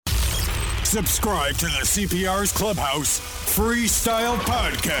Subscribe to the CPR's Clubhouse Freestyle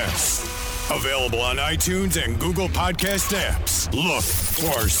Podcast. Available on iTunes and Google Podcast apps. Look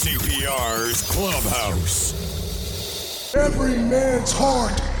for CPR's Clubhouse. Every man's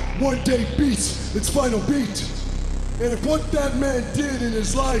heart one day beats its final beat. And if what that man did in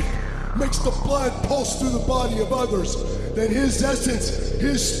his life makes the blood pulse through the body of others, then his essence,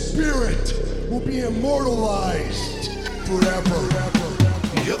 his spirit, will be immortalized forever.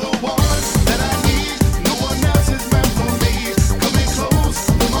 You're the one that I need. No one else is meant for me. Coming close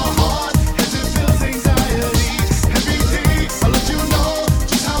to my heart as it feels anxiety. Every day I'll let you know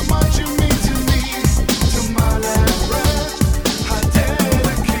just how much you mean to me. To my last breath, I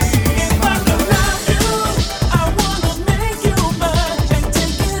dedicate. If I could love you, I wanna make you mine and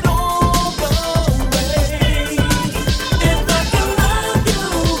take it all away. If I could love you,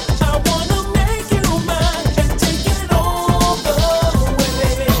 I wanna make you mine and take it all away.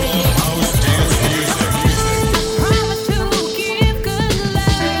 Promise to give good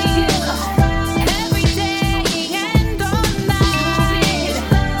love every day and all night.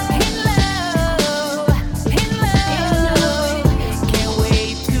 In love, can't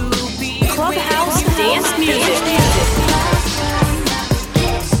wait to be Clubhouse with you. dance music.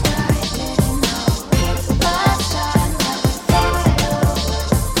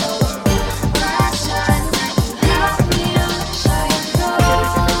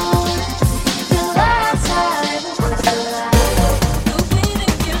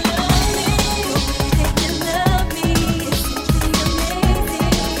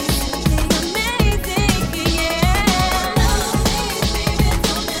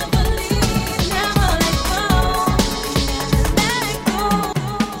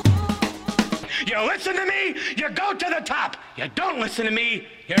 You listen to me, you go to the top. You don't listen to me,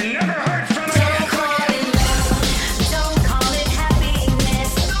 you're never heard from again. Don't call it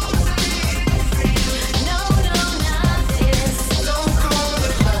happiness. No, not this. Don't call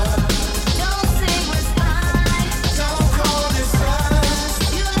it love. Don't say we're fine. Don't call this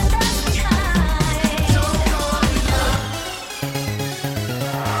us. You left us behind. Don't call it love.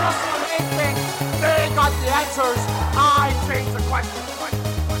 Just when they think they got the answers, I face the question.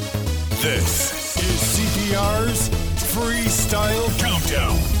 This is CPR's Freestyle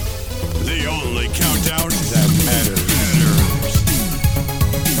Countdown. The only countdown that matters.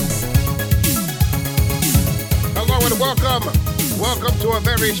 Hello and welcome. Welcome to a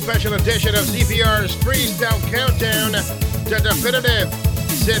very special edition of CPR's Freestyle Countdown, the definitive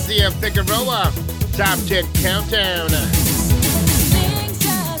Cynthia Figueroa Top 10 Countdown. Things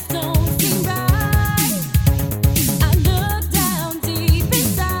just don't seem right. I look down deep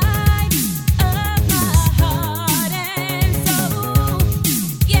inside of my heart and soul,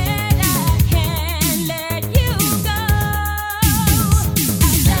 yet I can't let you go.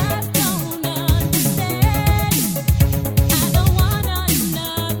 I just don't understand. I don't want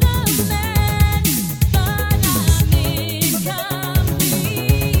another man, but I'm incomplete.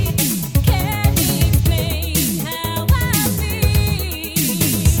 Can't explain how I feel.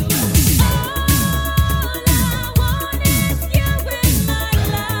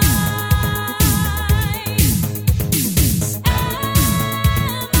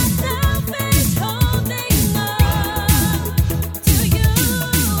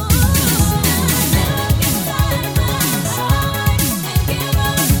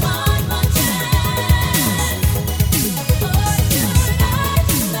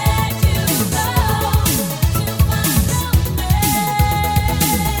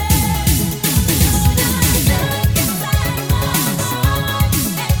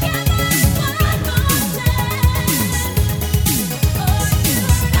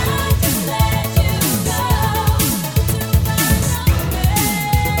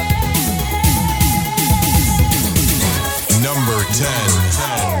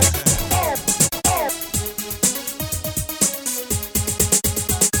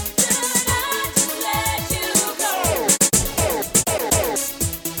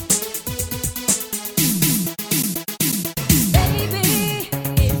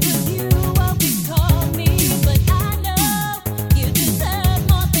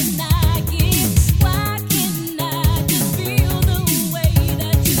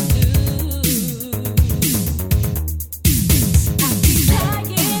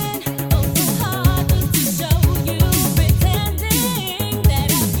 Trying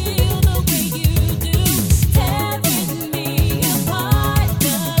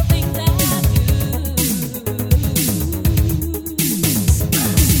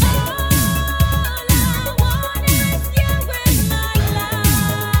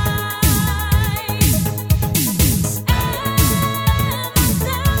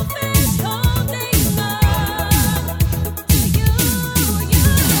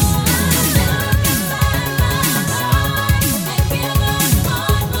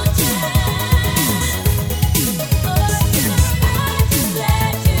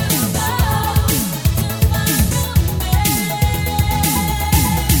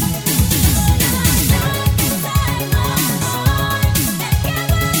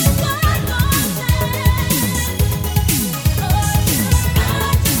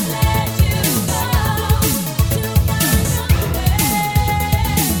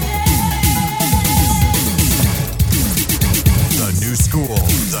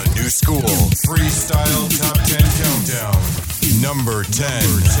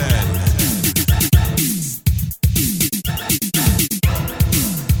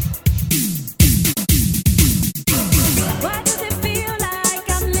Why does it feel like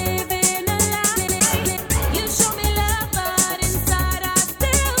I'm living a lie? You show me love, but inside I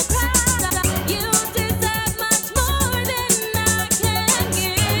still cry. You deserve much more than I can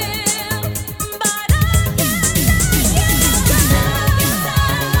give, but I can't let you go.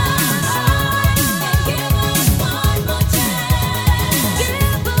 Inside my heart, and give us one more chance.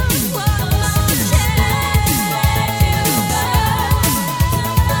 Give us one more chance to let you go.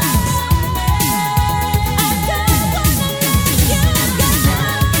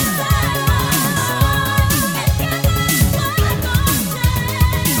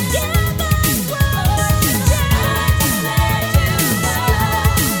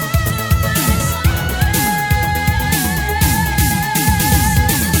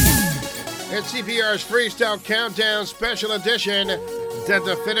 It's CPR's Freestyle Countdown Special Edition, the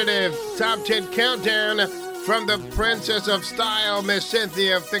definitive Top 10 Countdown from the Princess of Style, Miss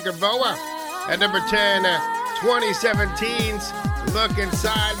Cynthia Figueroa. At number 10, 2017's Look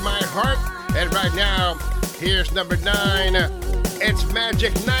Inside My Heart. And right now, here's number 9, It's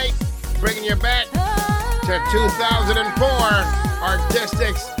Magic Night, bringing you back to 2004,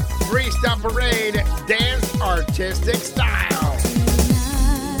 Artistics Freestyle Parade Dance Artistic Style.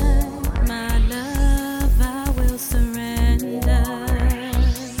 My love, I will surrender.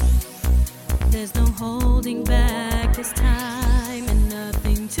 There's no holding back this time, and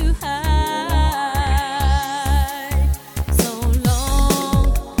nothing to hide. So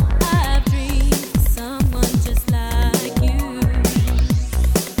long I've dreamed of someone just like you.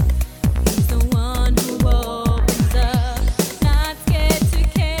 He's the one who opens up, not scared to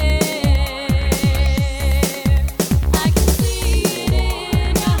care. I can see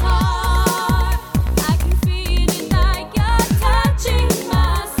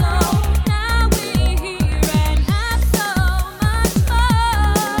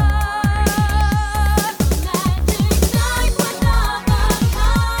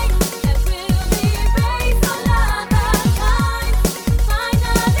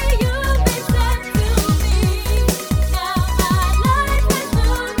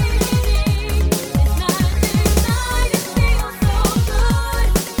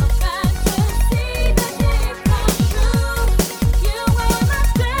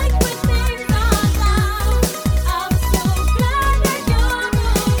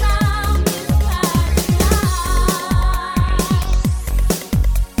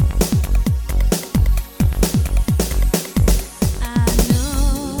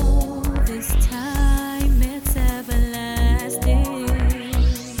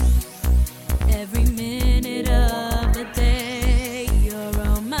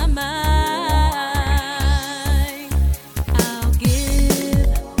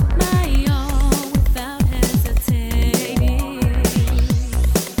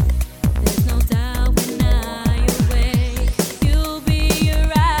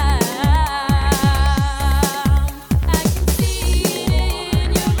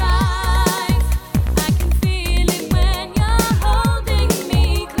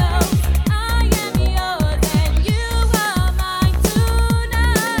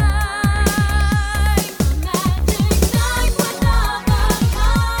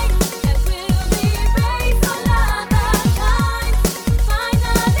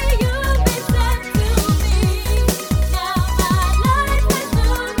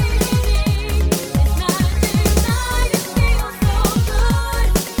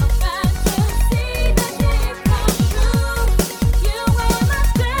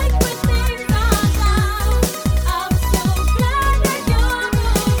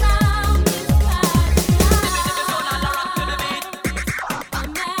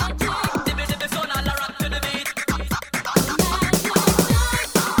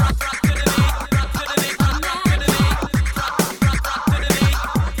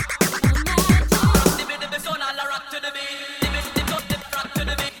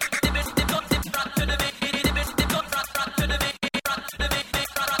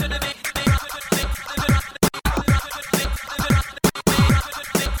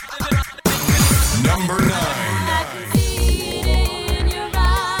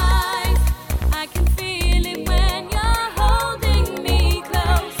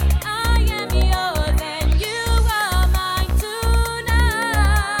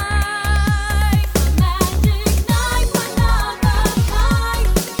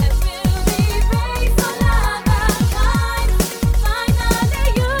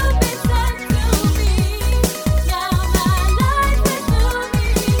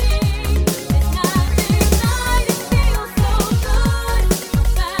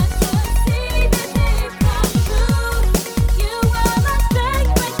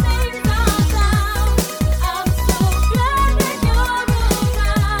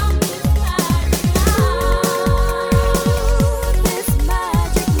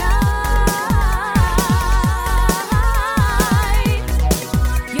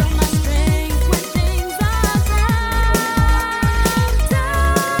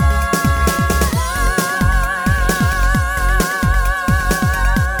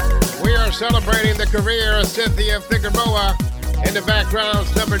celebrating the career of Cynthia Figueroa. In the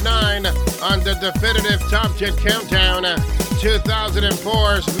background's number 9 on the definitive Top 10 Countdown,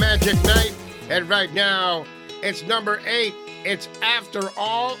 2004's Magic Night. And right now, it's number 8. It's After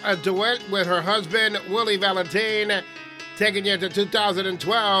All, a duet with her husband, Willie Valentine, taking you to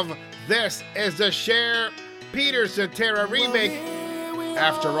 2012. This is the Cher Peter Cetera remake,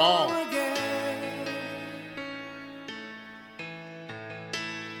 After All.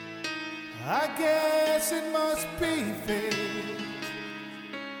 I guess it must be fate.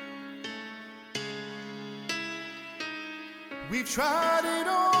 We've tried it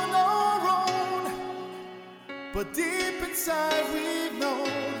on our own, but deep inside we've known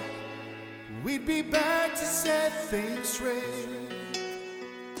we'd be back to set things straight.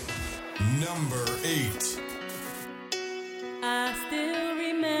 Number 8. I still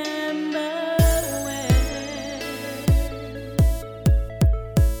remember when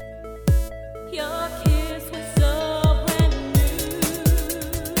your kiss was so brand new,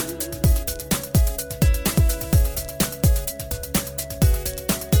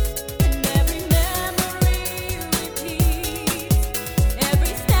 and every memory repeats,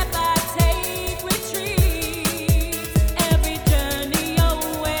 every step I take retreats, every journey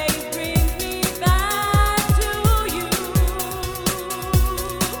always brings me back to you.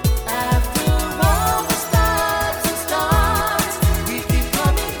 After all the stops and starts, we keep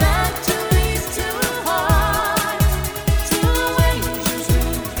coming back to these two hearts, two angels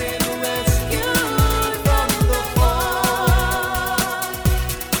who've been rescued from the fall.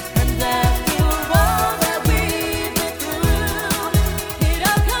 And after all that we've been through, it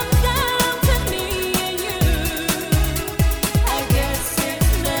all comes down to me and you. I guess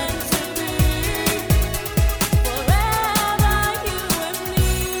it's meant to be forever, you and me.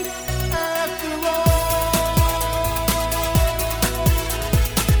 After all,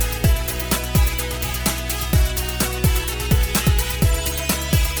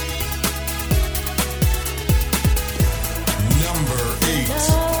 Number 8.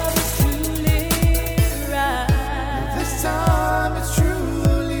 Love is truly right. this time it's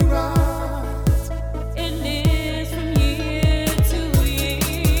truly right. It lives from year to year.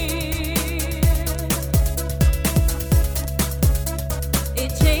 It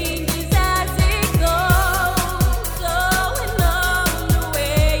changes as it goes, so we know the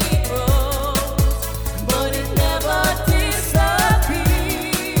way it grows, but it never disappears.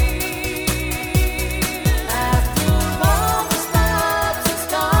 After all the stops and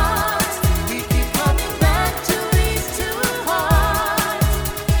starts, we keep coming back to these two hearts,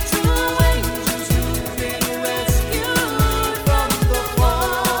 two angels who've been rescued from the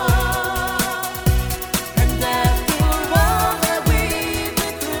fall. And after all that we've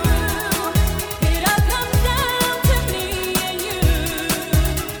been through, it all comes down to me and you.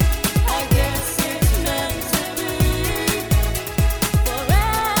 I guess it's meant to be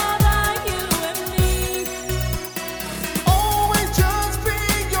forever, you and me. Always just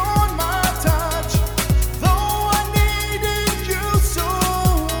beyond my touch, though I needed you so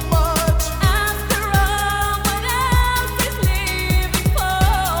much. After all, what else is living for?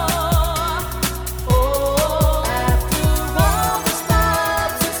 Oh, after all the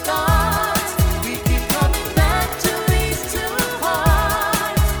stops and starts, we keep coming back to these two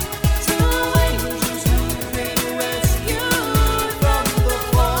hearts, two angels who've been rescued from the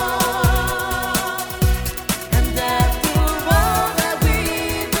fall. And after all that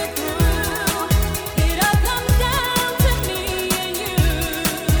we've been through, it all comes down to me and you.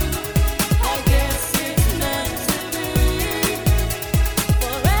 I guess it's meant to be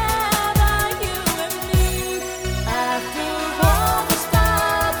forever, you and me. After all the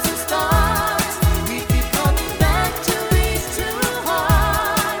stops and starts, we keep coming back to these two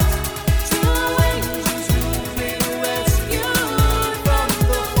hearts, two angels who've been rescued from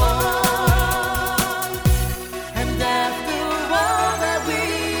the fall. And after all that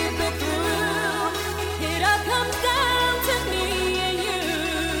we've been through, it all comes down to me and you.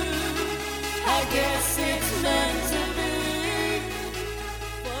 I guess it's meant to be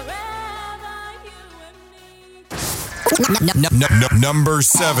forever, you and me. Number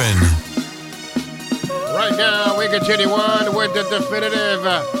 7. Right now, we continue on with the definitive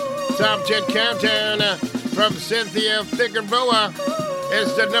Top 10 Countdown from Cynthia Figueroa.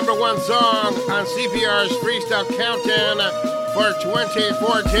 It's the number 1 song on CPR's Freestyle Countdown for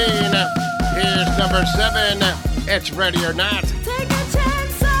 2014. Here's number 7. It's Ready or Not. Take a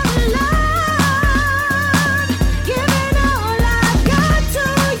chance on love, giving all I got to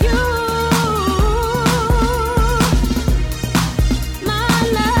you, my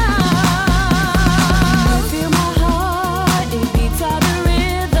love. Feel my heart, it beats out the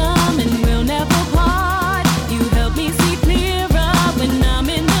rhythm, and we'll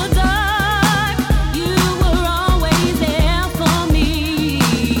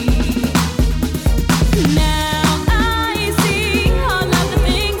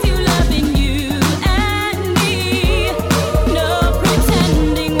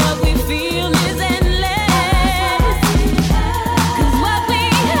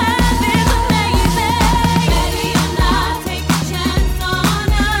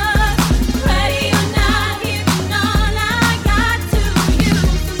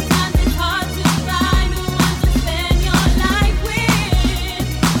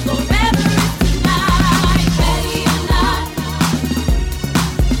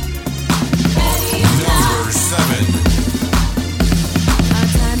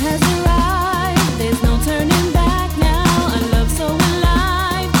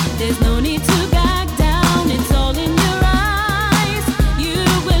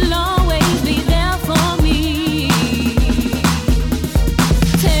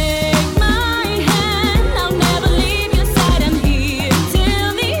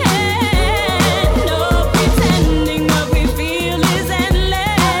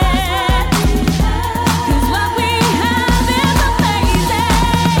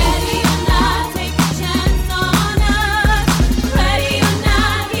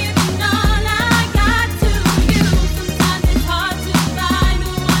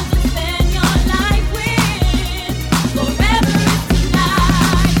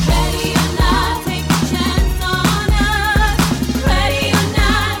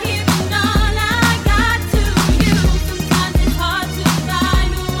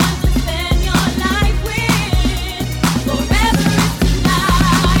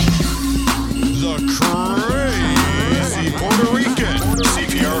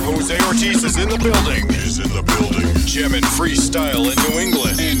the building. Is in the building. Gem and freestyle in New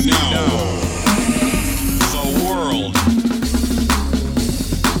England. And now, the world.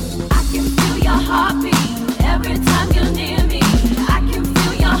 I can feel your heartbeat every time you're near me. I can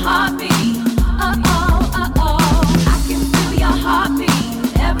feel your heartbeat. I can feel your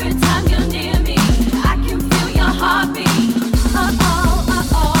heartbeat every time you're near me. I can feel your heartbeat.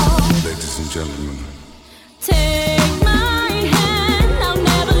 Ladies and gentlemen. Take my hand, I'll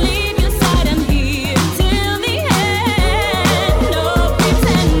never leave your side. I'm here till the end. No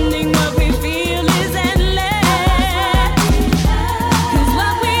pretending what we feel is endless. 'Cause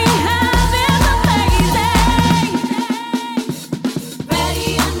what we have is amazing.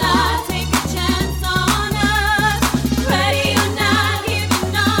 Ready or not, take a chance on us. Ready or not,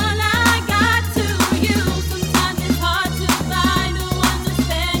 giving all I got to you. Sometimes it's hard to find the one to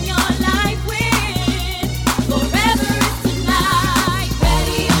spend your life with. Forever is tonight.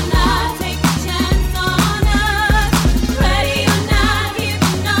 Ready or not, take a chance on us. Ready or not,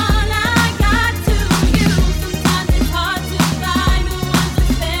 giving all I got to you. Sometimes it's hard to find the one to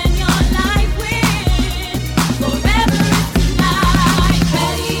spend your life with. Forever is tonight.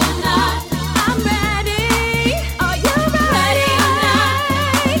 Ready or not, I'm ready. Are you ready?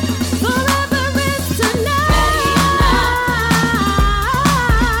 Forever is tonight.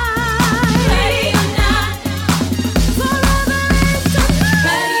 Ready or not, forever is tonight.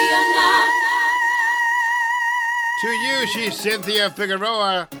 Ready or not. To you, she's Cynthia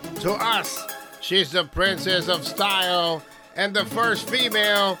Figueroa. To us, she's the princess of style and the first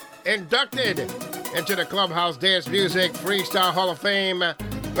female inducted into the Clubhouse Dance Music Freestyle Hall of Fame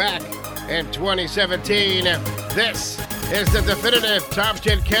back in 2017. This is the definitive Top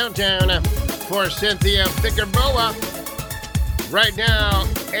 10 Countdown for Cynthia Figueroa. Right now,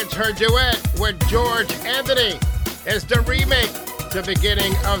 it's her duet with George Anthony. It's the remake to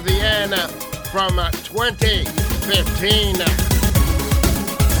Beginning of the End from 2015.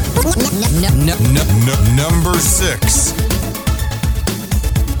 Number 6.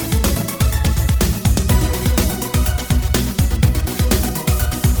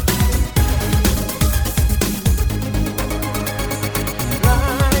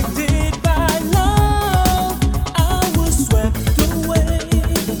 Blinded by love, I was swept away.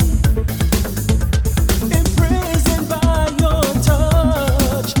 Imprisoned by your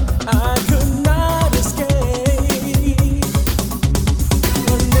touch, I could not escape.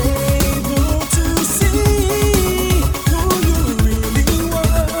 Unable to see who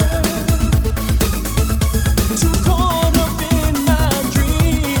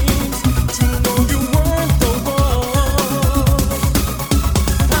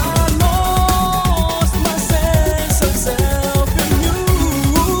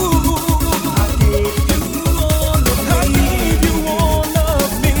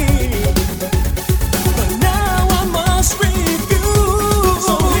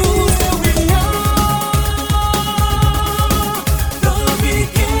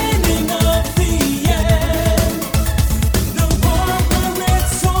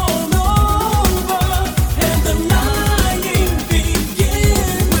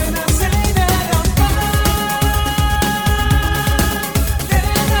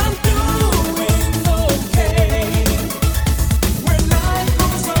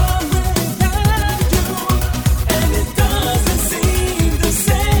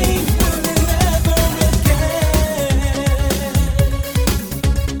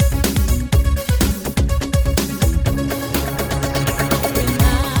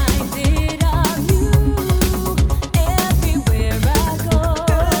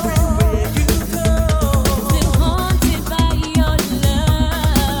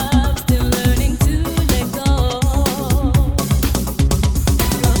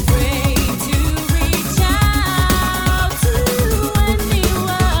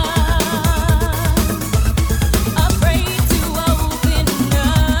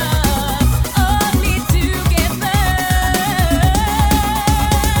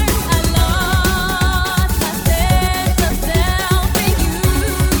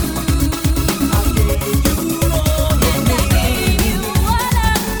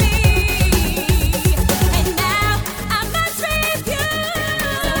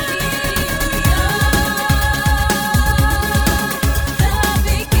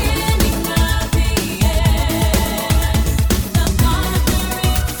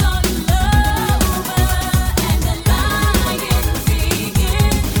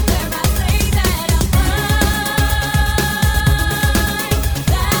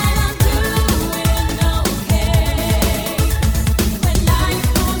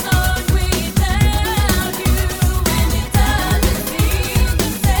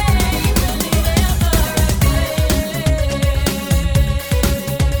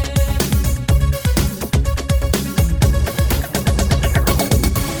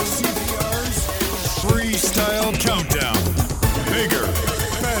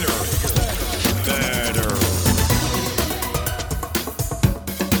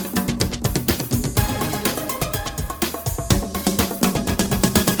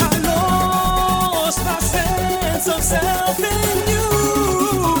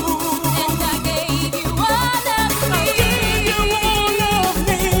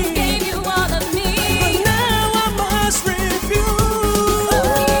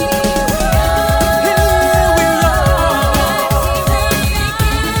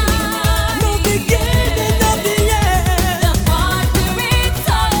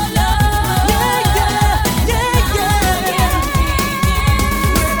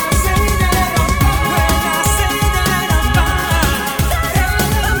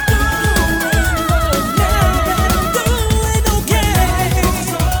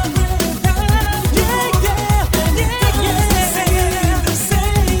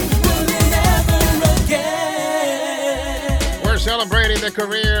the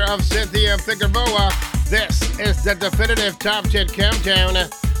career of Cynthia Figueroa. This is the definitive Top 10 Countdown.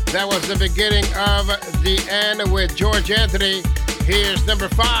 That was the beginning of the end with George Anthony. Here's number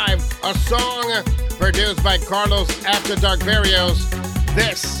 5, a song produced by Carlos After Dark Barrios.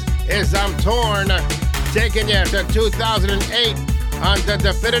 This is I'm Torn, taking you to 2008 on the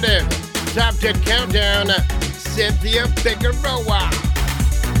definitive Top 10 Countdown, Cynthia Figueroa.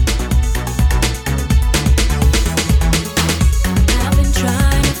 I've been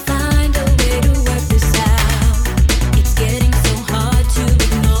trying to find a way to work this out. It's getting so hard to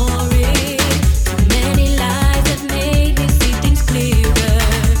ignore it. Too many lies have made me see things clearer.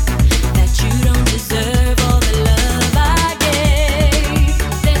 That you don't deserve all the love I gave.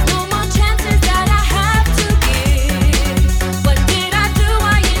 There's no more chances that I have to give. What did I do?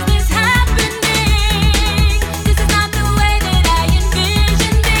 Why is this happening? This is not the way that I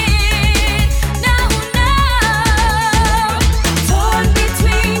envisioned it. No, no. Torn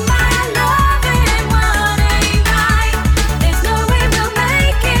between my love and what ain't right. There's no way we'll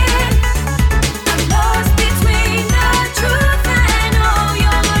make it. I'm lost between the truth and all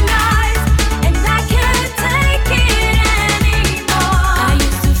your lies, and I can't take it anymore. I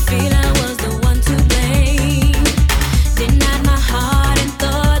used to feel I was the one to blame. Denied my heart and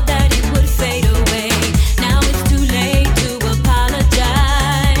thought that it would fade away. Now it's too late to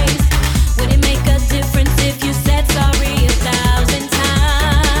apologize. Would it make a difference if you said sorry 1,000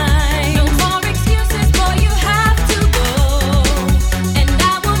 times? No more excuses, boy, you have to go. And I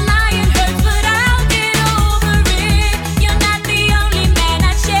won't lie, it hurts, but I'll get over it. You're not the only man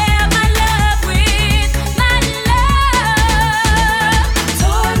I share my love with. My love,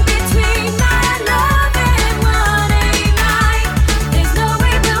 torn between my love and what ain't right. There's no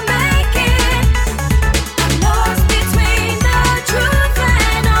way we'll make it. I'm lost between the truth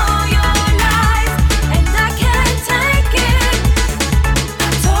and all your lies, and I can't take it.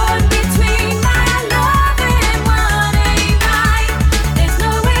 Torn between my love and what ain't right. There's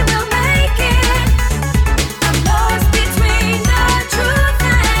no way we'll make it. I'm lost between the truth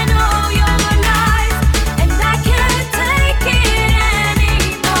and all your lies, and I can't take it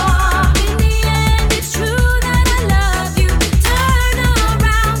anymore. In the end, it's true that I love you. Turn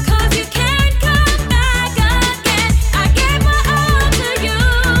around, 'cause you can't come back again. I gave my all to you.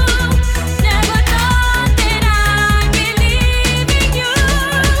 Never thought that I'd be leaving you.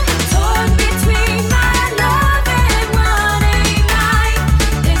 Torn between my love and what ain't right.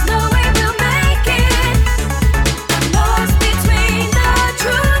 There's no way we'll make it. I'm lost between the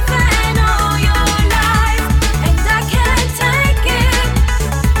truth and all your lies, and I can't take it.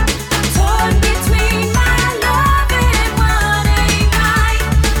 Torn between my love and what ain't right.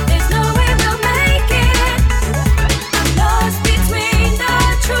 There's no way we'll make it. I'm lost between the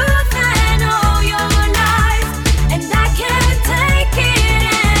truth and all your lies, and I can't take it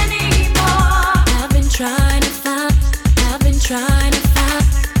anymore. I've been trying to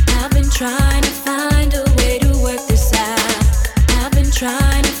find a way to work this out. I've been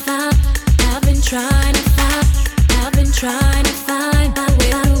trying to find a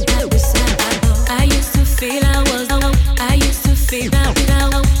way to work this out. I used to feel I was the one to blame. I used to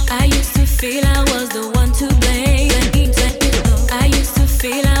feel I was the one to blame.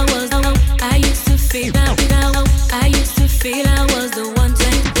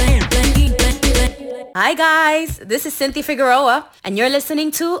 Hi guys, this is Cynthia Figueroa, and you're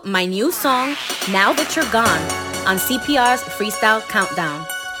listening to my new song, Now That You're Gone, on CPR's Freestyle Countdown,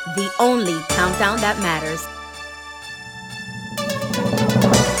 the only countdown that matters.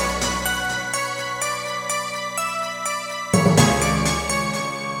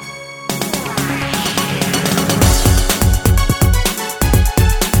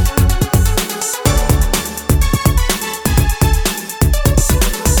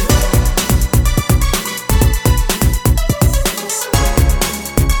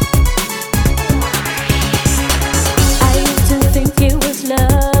 I used to think it was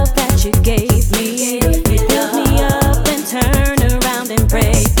love that you gave me.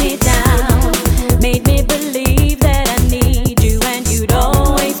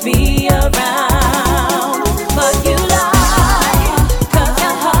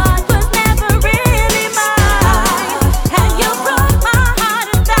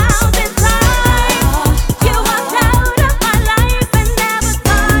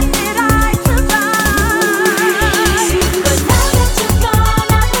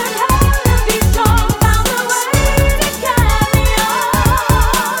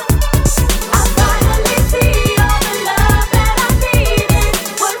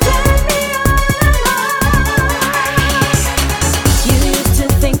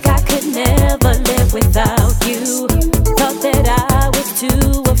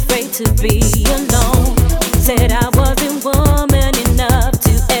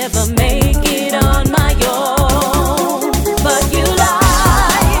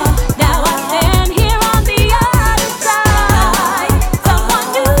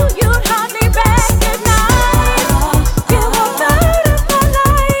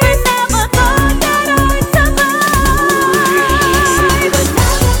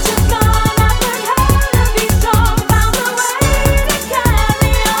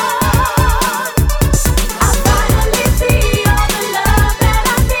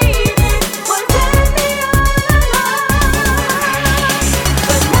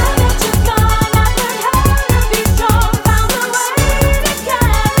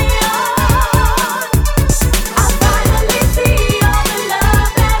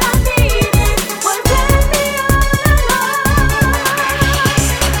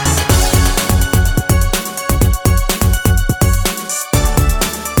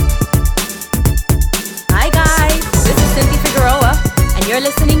 you're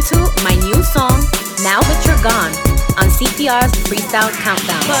listening to my new song, Now That You're Gone, on CPR's Freestyle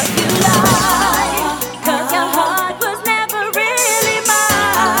Countdown. But you lied, 'cause your heart was never really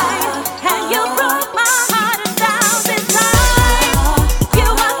mine, and you broke my heart 1,000 times.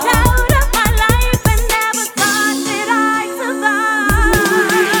 You walked out of my life and never thought that I'd survive.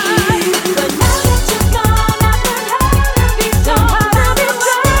 But now that you're gone, I've learned how to be strong, a way to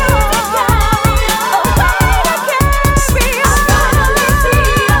carry on. I finally see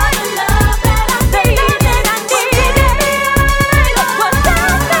all the love that I needed. Was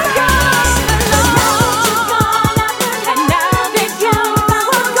down the road alone. And now that you're gone, I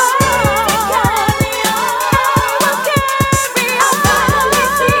will carry on. I will carry on. I finally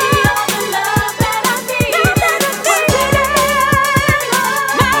see all the love that I needed. Was down the road.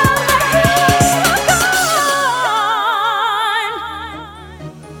 Now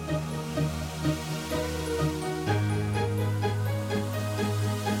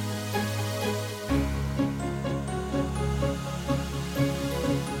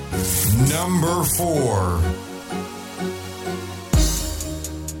Number 4.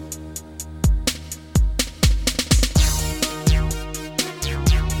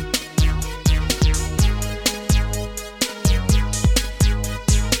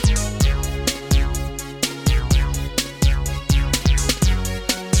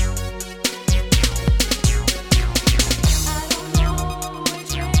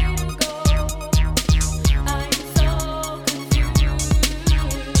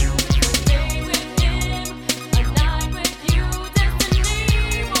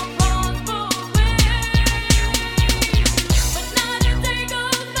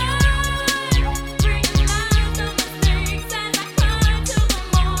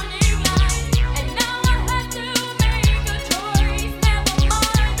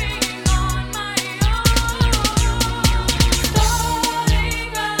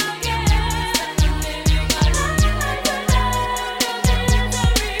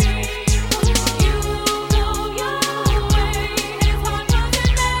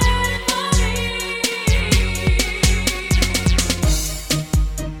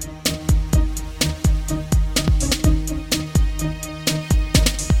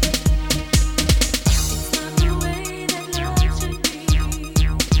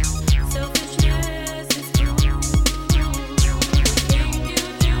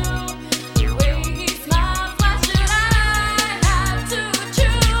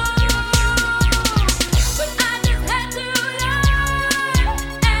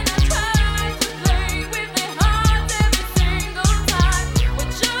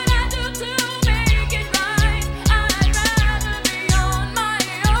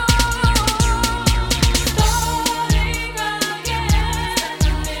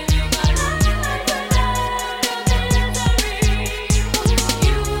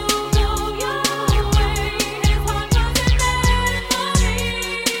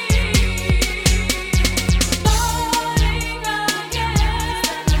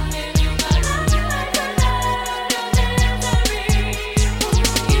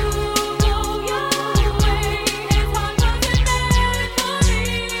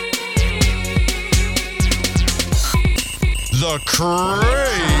 The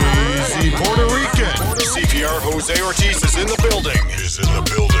crazy Puerto Rican. CPR Jose Ortiz is in the building.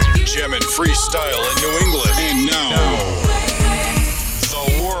 Jamming freestyle in New England. And now, the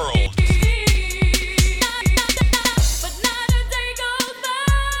world. But not a day goes by,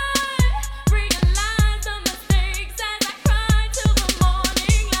 realize the mistakes as I cry till the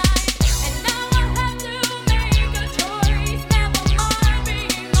morning light. And now I have to make a choice, never mind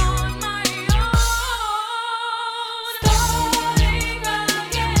being on my own. Starting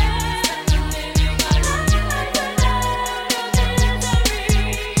again, living a life without misery.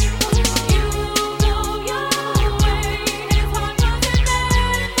 You go your way, his heart wasn't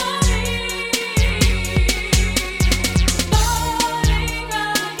meant for me. Starting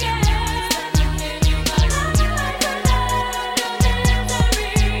again, living a life without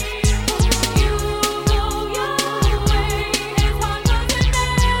misery. You go your way, his heart wasn't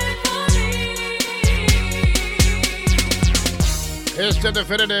meant for me. It's the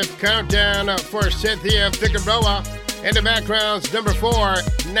definitive countdown for Cynthia Figueroa. In the background's number 4,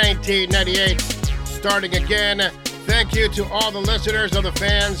 1998. Starting again. Thank you to all the listeners of the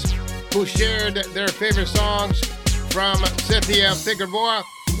fans who shared their favorite songs from Cynthia Figueroa.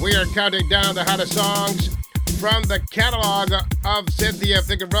 We are counting down the hottest songs from the catalog of Cynthia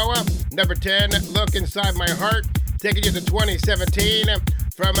Figueroa. Number 10, Look Inside My Heart, taking you to 2017.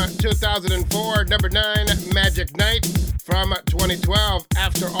 From 2004, number 9, Magic Night. From 2012,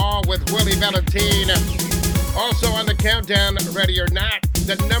 After All with Willie Valentine. Also on the countdown, Ready or Not,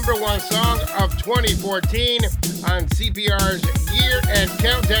 the number one song of 2014 on CPR's year-end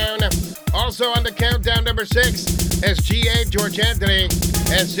countdown. Also on the countdown, number 6, is G.A. George Anthony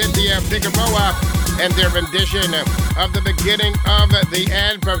and Cynthia Figueroa and their rendition of the beginning of the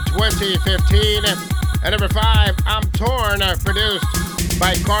end from 2015. And number 5, I'm Torn, produced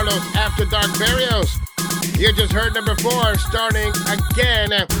by Carlos After Dark Barrios. You just heard number 4, Starting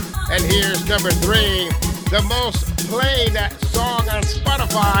Again. And here's number 3, the most played song on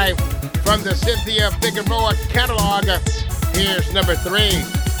Spotify from the Cynthia Figueroa catalog. Here's number 3.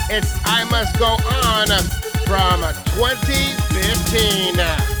 It's I Must Go On from 2015.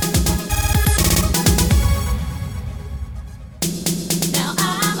 Now I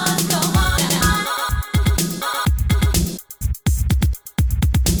must go on.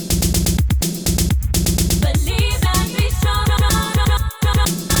 Believe and be strong.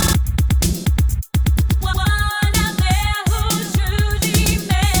 One out there who's truly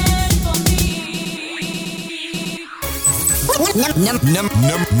meant for me.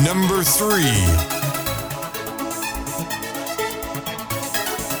 Number 3.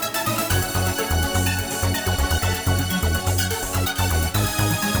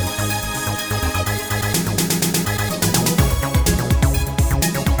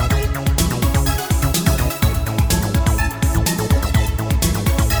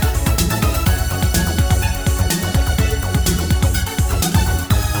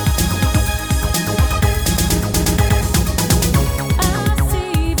 I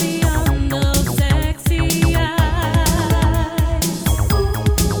see beyond the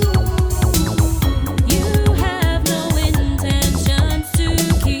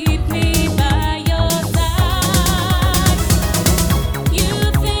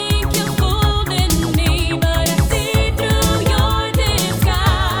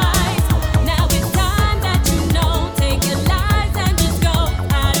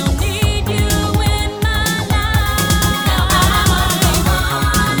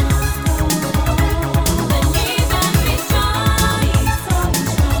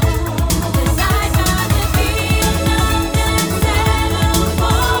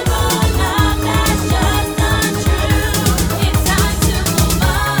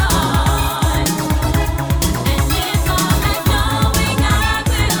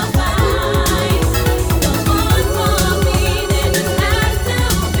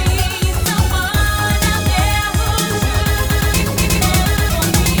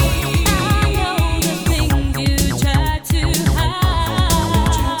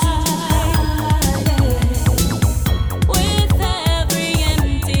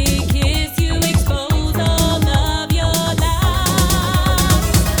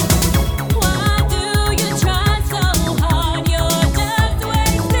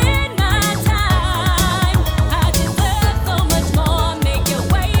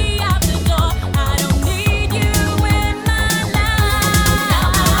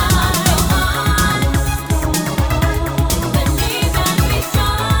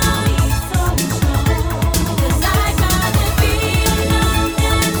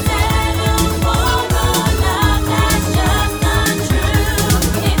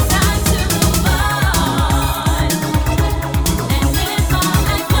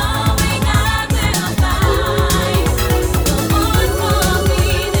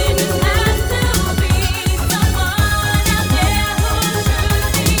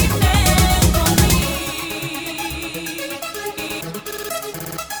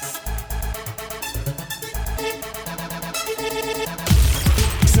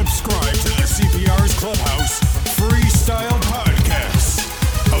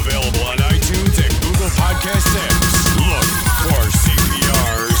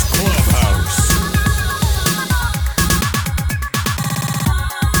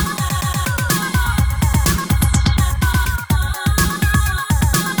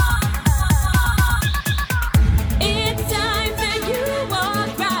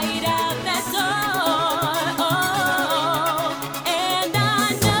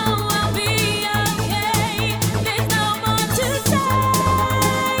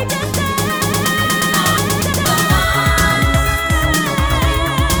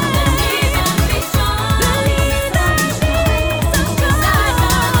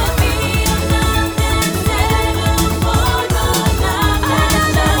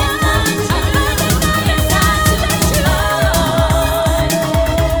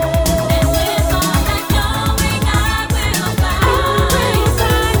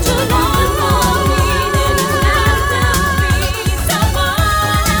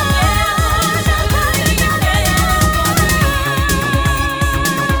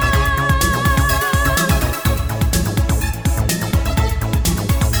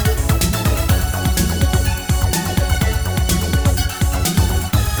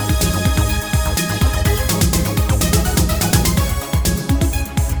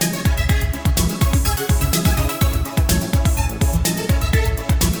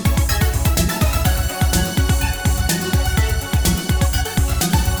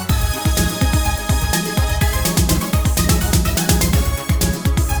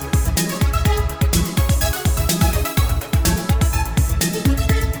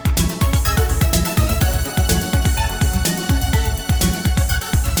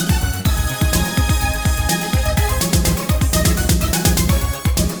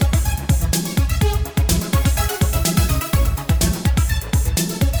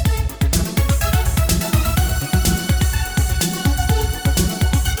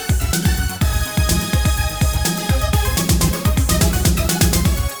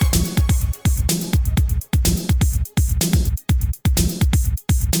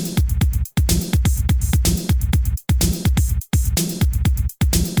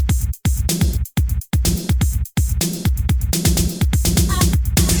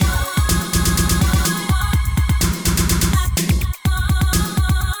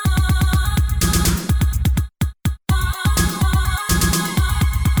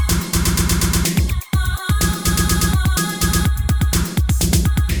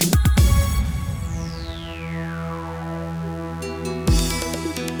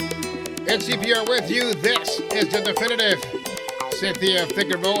and CPR with you. This is the definitive Cynthia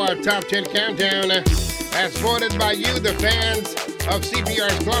Figueroa Top 10 Countdown, as voted by you, the fans of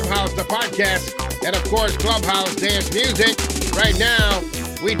CPR's Clubhouse, the podcast, and of course Clubhouse Dance Music. Right now,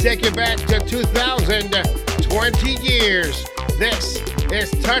 we take you back to 2020 years. This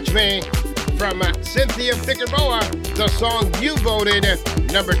is Touch Me from Cynthia Figueroa, the song you voted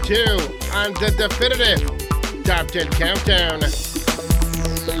number 2 on the definitive Top 10 Countdown.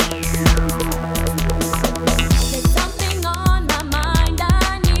 There's something on my mind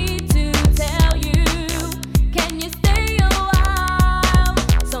I need to tell you. Can you stay a while?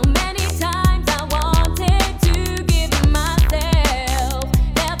 So many times I wanted to give myself.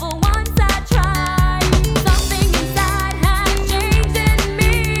 Never once I tried. Something inside has changed in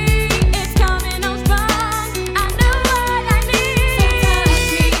me. It's coming on strong. I know what I need. So touch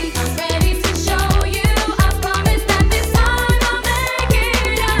me, I'm ready to show you. I promise that this time I'll make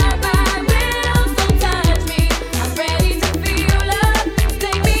it up. I will. So touch me, I'm ready to feel love.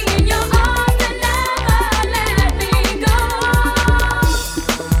 Take me in your arms and never let me go.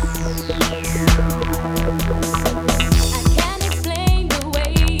 I can't explain the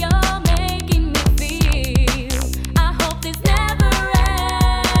way you're making me feel. I hope this never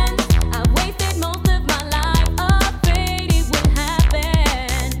ends. I've wasted most of my life afraid it would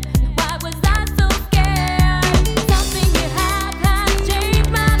happen. Why was I so scared? Something you have has changed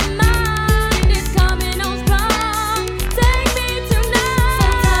my mind. It's coming on strong. Take me tonight. So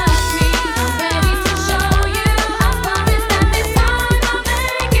touch me, I'm ready to show you. I promise that this time I'll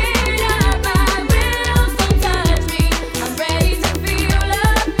make it up. I will. So touch me, I'm ready to feel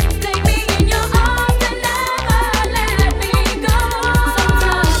love. Take me in your arms and never let me go. So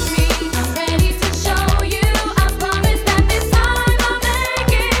touch me, I'm ready to show you. I promise that this time I'll make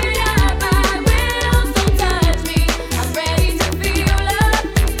it up. I will. So touch me, I'm ready to feel love.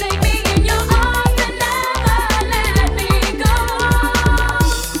 Take me in your arms and never let me go.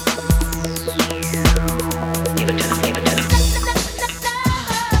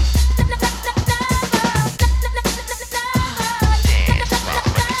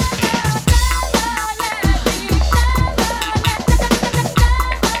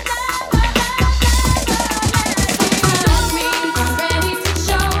 Touch me, I'm ready to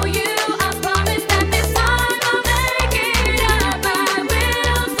show you. I promise that this time I'll make it up. I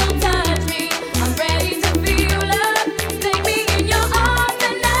will. So touch me, I'm ready to feel love. Take me in your arms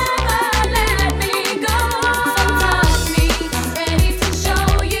and never let me go. So touch me, I'm ready to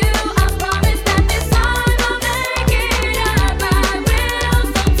show you. I promise that this time I'll make it up. I will.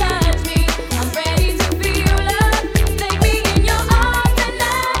 So touch me, I'm ready to feel love. Take me in your arms and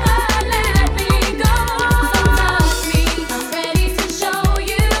never let me go. So touch me, I'm ready to show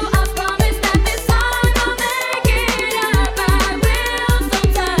you. I promise that this time I'll make it up. I will. So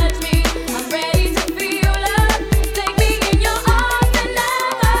touch me, I'm ready to feel love. Take me in your arms and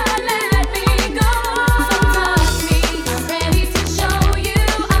never let me go. So touch me, I'm ready to show you.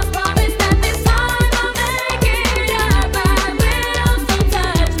 I promise that this time I'll make it up. I will. So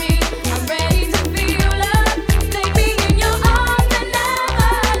touch me, I'm ready to feel love. Take me in your arms and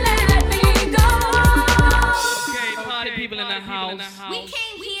never let me go. Okay, party people in the house. We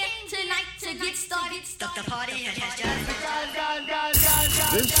came here tonight to get started. Stop the party and has just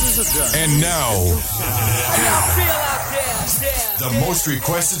And now, the most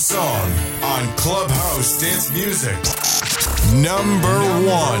requested song on Clubhouse Dance Music. Number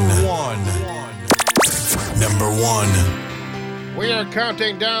one. Number one. We are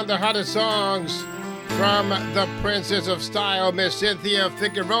counting down the hottest songs from the Princess of Style, Miss Cynthia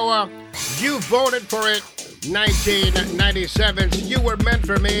Figueroa. You voted for it. 1997's You Were Meant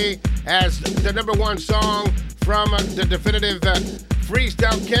for Me as the number one song from the definitive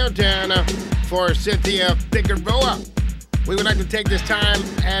freestyle countdown for Cynthia Figueroa. We would like to take this time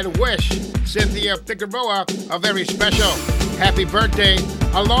and wish Cynthia Figueroa a very special happy birthday,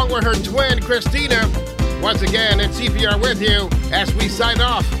 along with her twin, Christina. Once again, it's CPR with you as we sign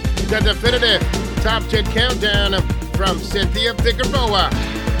off the definitive Top 10 Countdown from Cynthia Figueroa.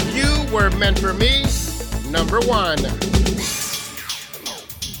 You Were Meant for Me, number one.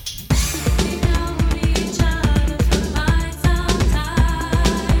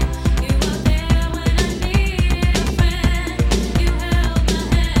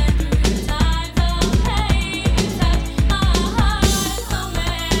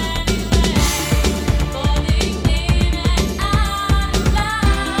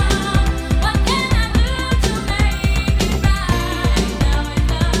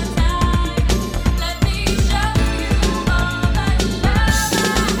 Let me show you all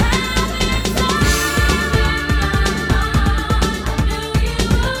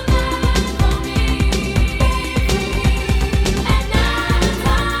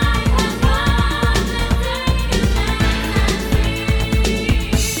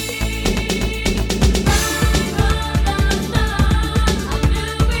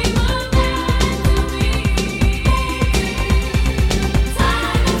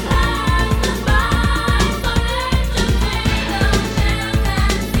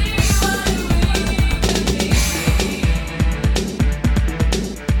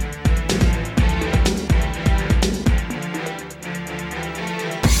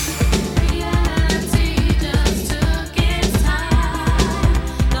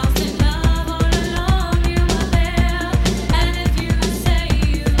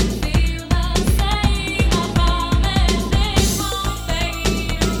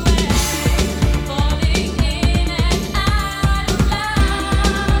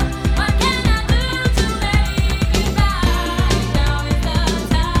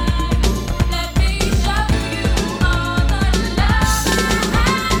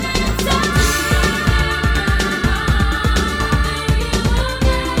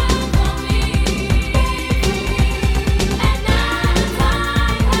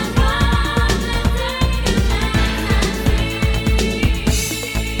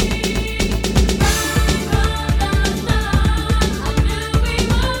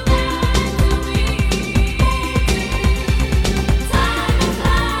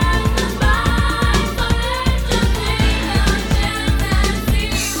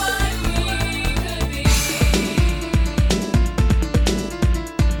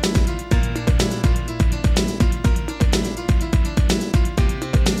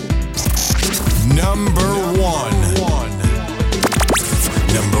number one.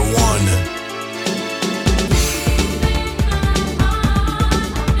 Number one.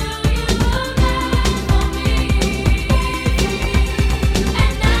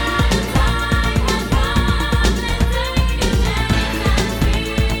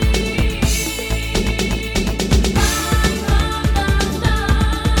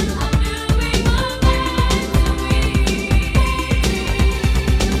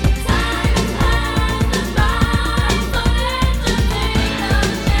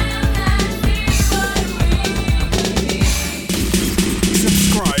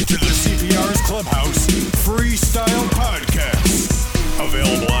 Subscribe to the CPR's Clubhouse Freestyle Podcast.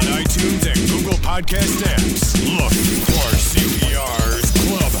 Available on iTunes and Google Podcast apps. Look for CPR's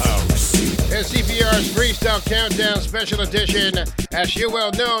Clubhouse. It's CPR's Freestyle Countdown Special Edition. As you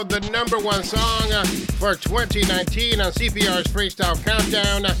well know, the number one song for 2019 on CPR's Freestyle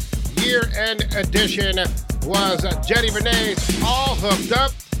Countdown year-end edition was Jenny Renee's All Hooked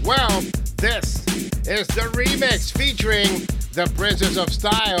Up. Well, this is the remix featuring the Princess of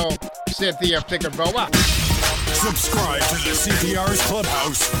Style, Cynthia Figueroa. Subscribe to the CPR's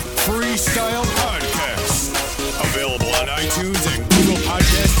Clubhouse Freestyle Podcast. Available on iTunes and Google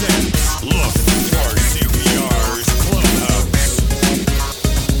Podcast apps. Look for CPR's Clubhouse.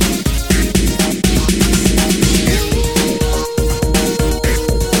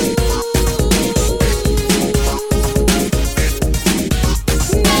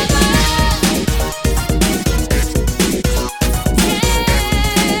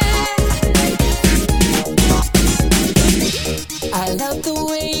 I love the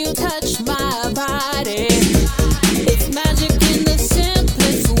way you touch my body. It's magic in the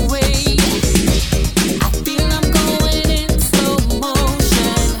simplest way. I feel I'm going in slow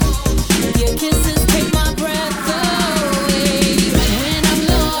motion. Your kisses take my breath away. When I'm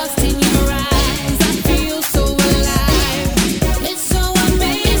lost in your eyes, I feel so alive. It's so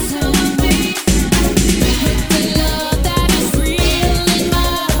amazing. With the love that is real in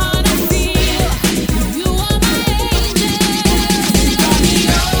my heart, I feel you are my angel. Got me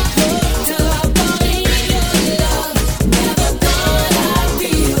all hooked up on your love.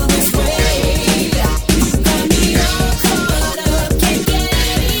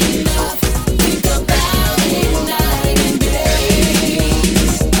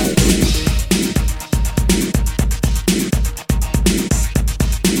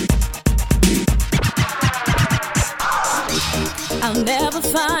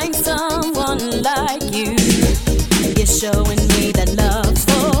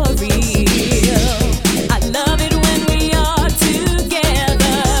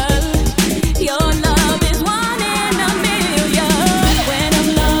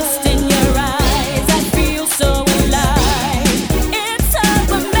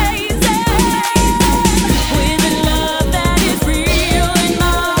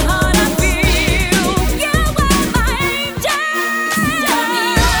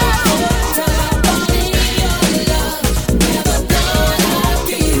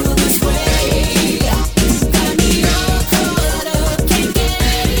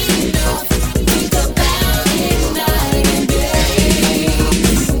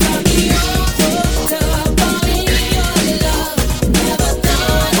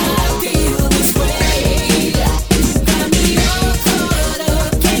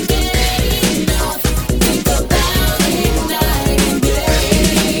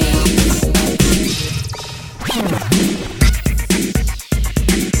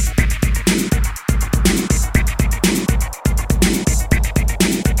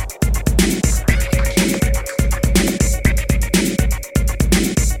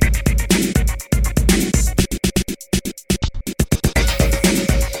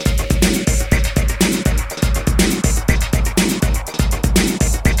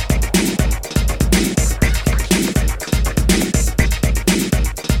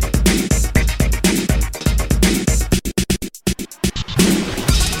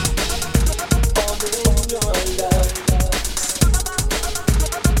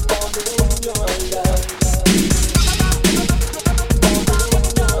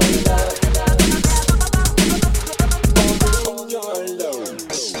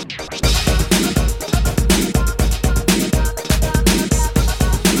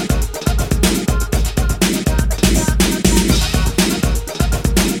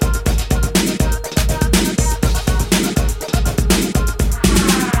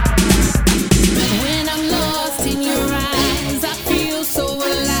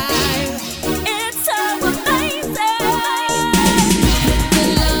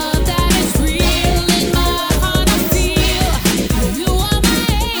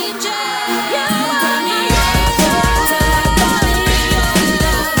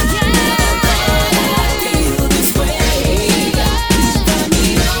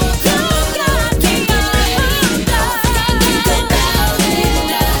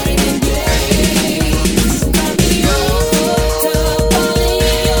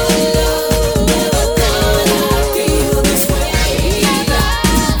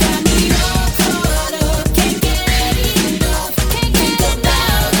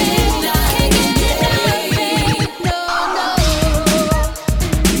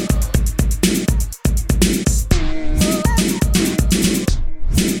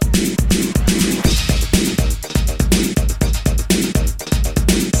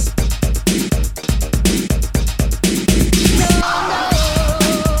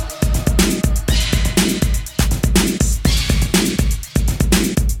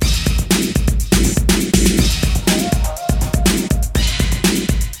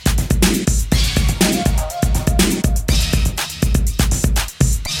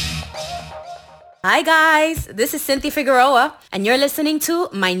 Hi guys, this is Cynthia Figueroa, and you're listening to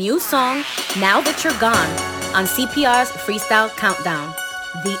my new song, Now That You're Gone, on CPR's Freestyle Countdown,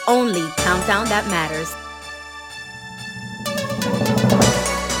 the only countdown that matters.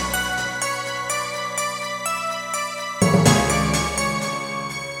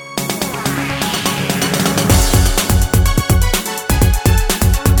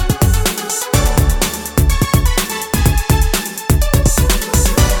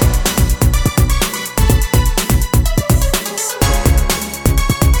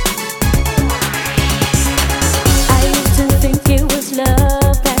 I used to think it was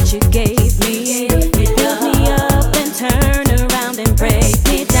love that you gave me. You built me up and turned around and break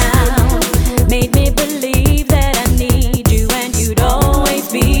me down. Made me believe that I need you and you'd always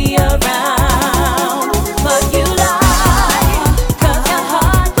be around. But you lied, 'cause your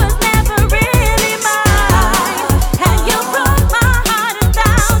heart was never really mine. And you broke my heart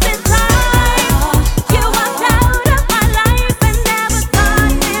 1,000 times. You walked out of my life and never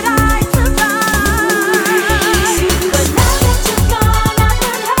thought that I'd survive. But now that you're gone, I've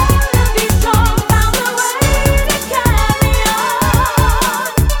learned how to be strong. Found a way to carry on.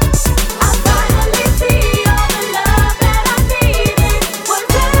 I finally see all the love that I needed was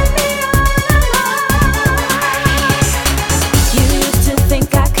in me all along. You used to think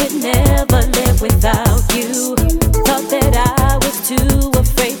I could never live without you. Thought that I was too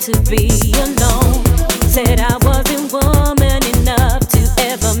afraid to be alone. Said I wasn't woman enough to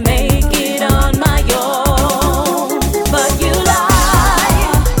ever make it on my own. But you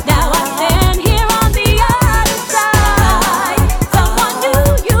lied. Now I stand here on the other side. Someone new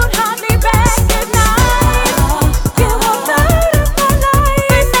you'd hardly recognize. You walked out of my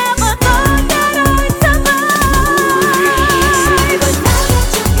life and never thought that I'd survive. But now that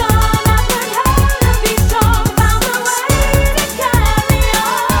you're gone, I've learned how to be strong. Found a way to carry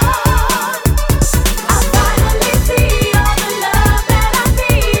on. I finally see all the love that I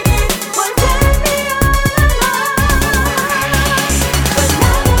needed was in me all along. But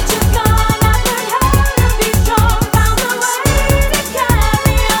now that you're gone, I've learned how to be strong. Found a way to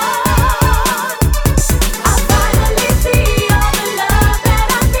carry on. I finally see all the love that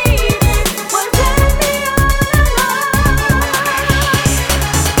I needed was in me all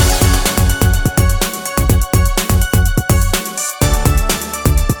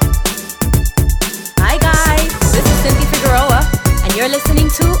Hi guys, this is Cynthia Figueroa, and you're listening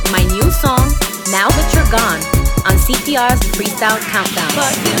to my new song, Now That You're Gone, on CPR's Freestyle Countdown.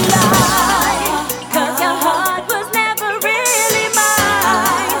 But you lied.